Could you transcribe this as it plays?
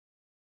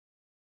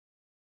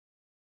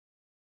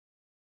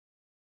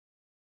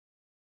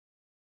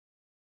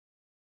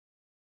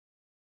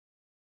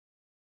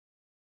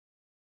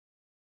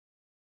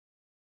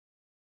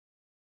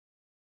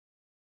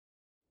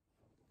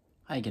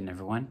Hi again,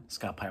 everyone.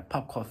 Scott Pyre,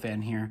 Pop Club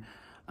fan here.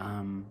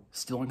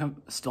 Still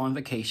on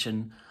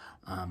vacation.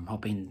 I'm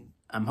hoping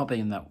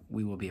that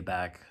we will be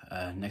back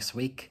next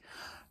week.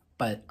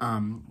 But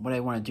what I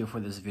want to do for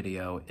this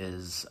video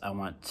is I'm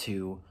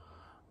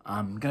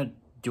gonna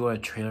do a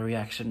trailer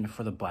reaction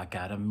for the Black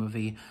Adam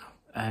movie.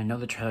 I know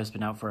the trailer's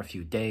been out for a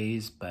few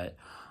days, but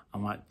I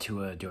want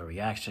to do a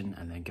reaction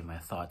and then give my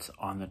thoughts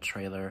on the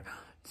trailer.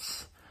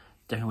 It's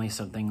definitely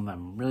something that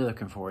I'm really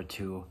looking forward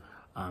to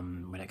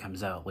when it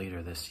comes out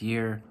later this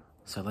year.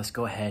 So let's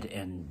go ahead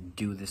and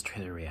do this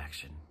trailer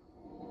reaction.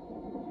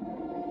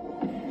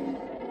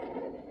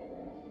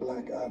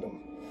 Black Adam,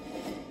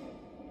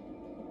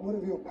 what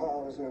have your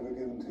powers ever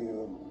given to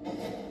you?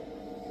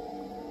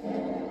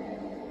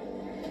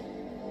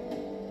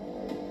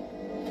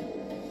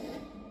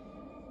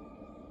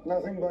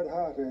 Nothing but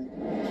heartache.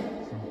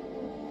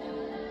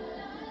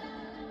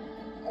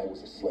 I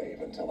was a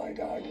slave until I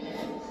died.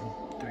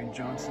 Dwayne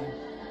Johnson.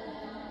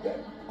 Then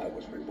I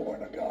was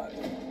reborn a god.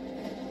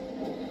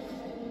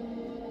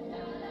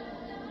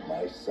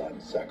 My son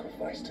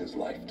sacrificed his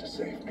life to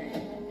save me.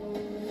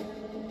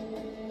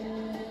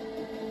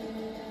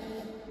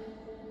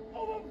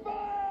 Open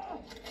fire!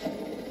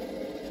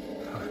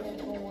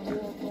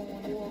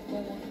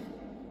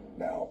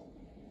 Now,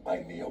 I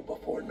kneel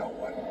before no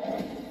one.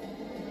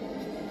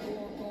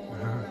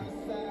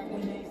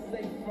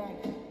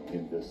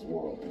 In this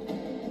world,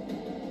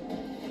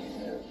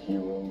 there are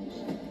heroes.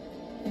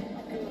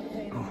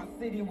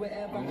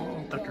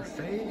 Dr.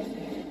 Fate?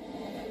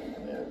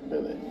 And there are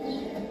villains.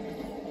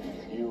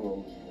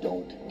 Heroes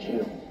don't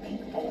kill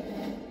people.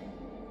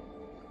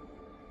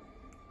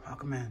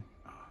 Aquaman.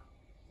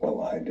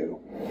 Well, I do.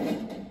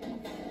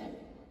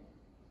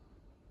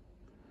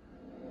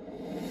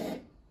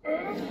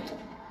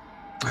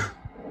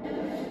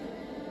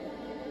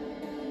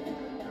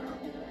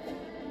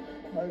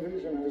 My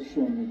vision has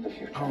shown me the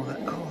future.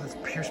 That's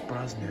Pierce You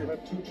Brosnan.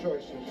 have two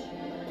choices.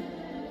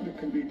 You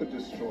can be the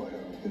destroyer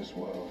of this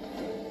world,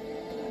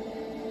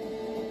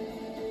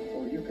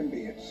 or you can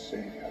be its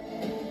savior.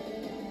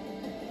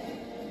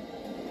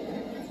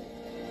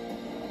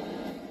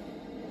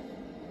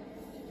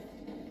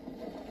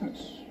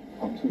 That's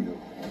up to you.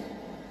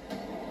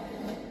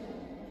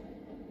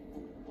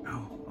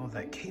 Oh,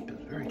 that cape is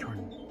very torn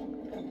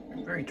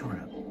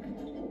up.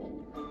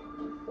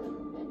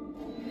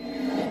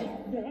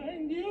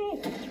 Behind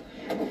you!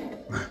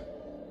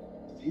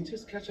 Did he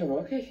just catch a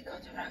rocket? He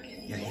caught a rocket.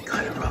 Yeah, he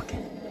caught a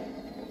rocket.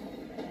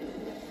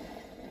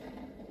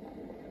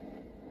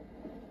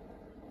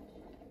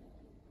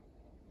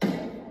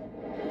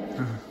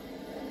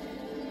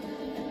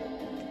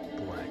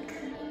 Black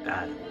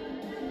Adam.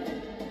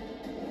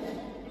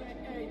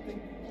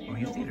 Oh,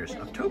 in theaters,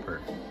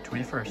 October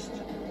 21st.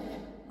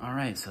 All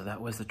right, so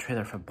that was the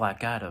trailer for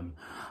Black Adam.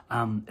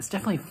 It's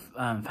definitely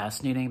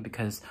fascinating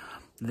because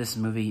this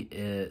movie,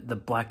 the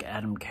Black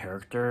Adam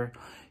character,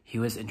 he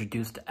was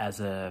introduced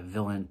as a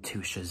villain to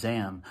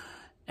Shazam.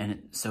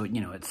 And so,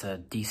 it's a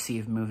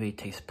DC movie, it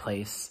takes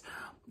place,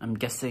 I'm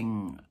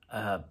guessing,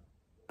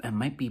 it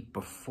might be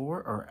before,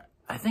 or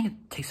I think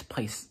it takes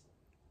place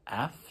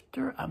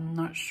after, I'm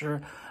not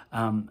sure.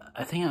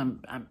 I think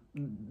I'm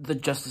the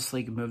Justice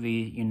League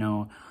movie,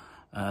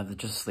 the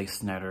Justice League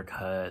Snyder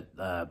Cut,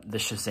 the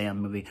Shazam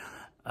movie,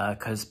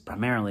 because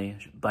primarily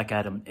Black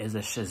Adam is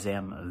a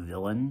Shazam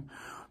villain,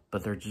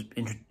 but they're just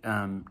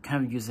kind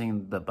of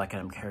using the Black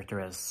Adam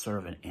character as sort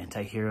of an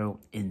anti-hero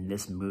in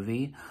this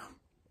movie.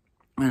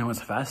 And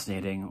what's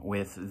fascinating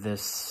with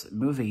this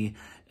movie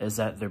is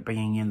that they're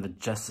bringing in the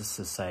Justice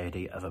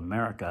Society of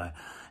America,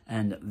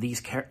 and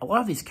a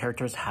lot of these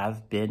characters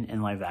have been in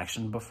live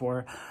action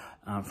before.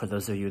 For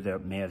those of you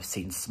that may have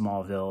seen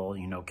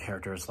Smallville,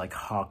 characters like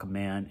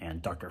Hawkman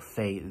and Dr.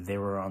 Fate, they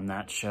were on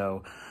that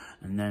show.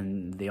 And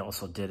then they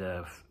also did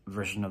a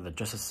version of the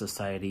Justice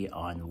Society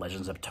on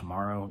Legends of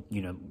Tomorrow.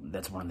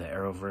 That's one of the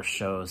Arrowverse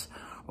shows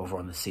over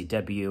on the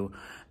CW.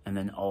 And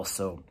then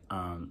also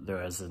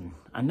there is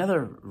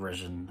another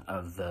version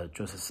of the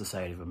Justice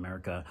Society of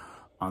America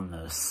on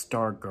the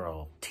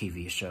Stargirl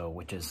TV show,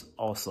 which is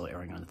also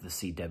airing on the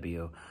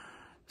CW.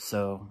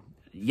 So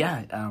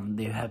yeah,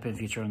 they have been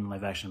featured in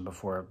live action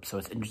before, so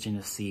it's interesting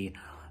to see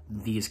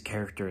these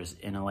characters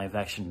in a live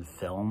action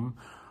film,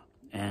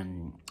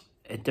 and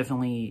it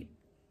definitely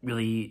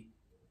really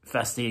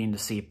fascinating to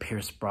see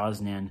Pierce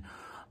Brosnan.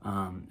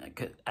 I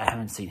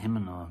haven't seen him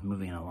in a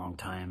movie in a long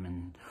time,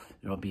 and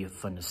it'll be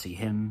fun to see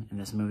him in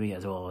this movie,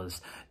 as well as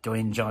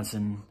Dwayne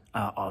Johnson,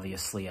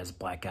 obviously, as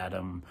Black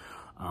Adam.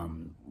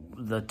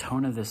 The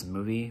tone of this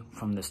movie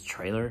from this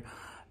trailer,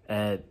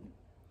 it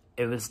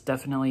was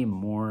definitely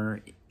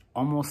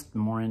almost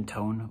more in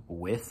tone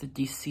with the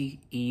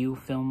DCEU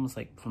films,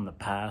 like from the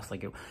past.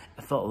 Like it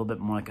felt a little bit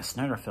more like a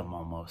Snyder film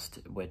almost,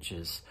 which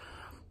is,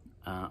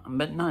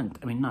 but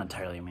not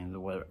entirely. There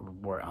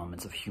were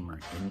elements of humor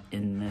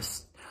in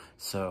this.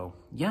 So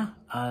yeah,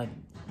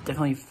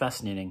 definitely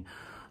fascinating.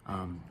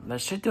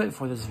 That should do it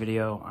for this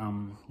video.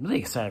 I'm really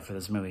excited for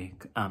this movie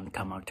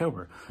come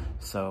October.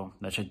 So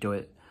that should do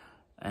it.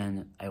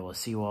 And I will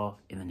see you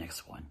all in the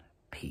next one.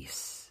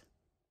 Peace.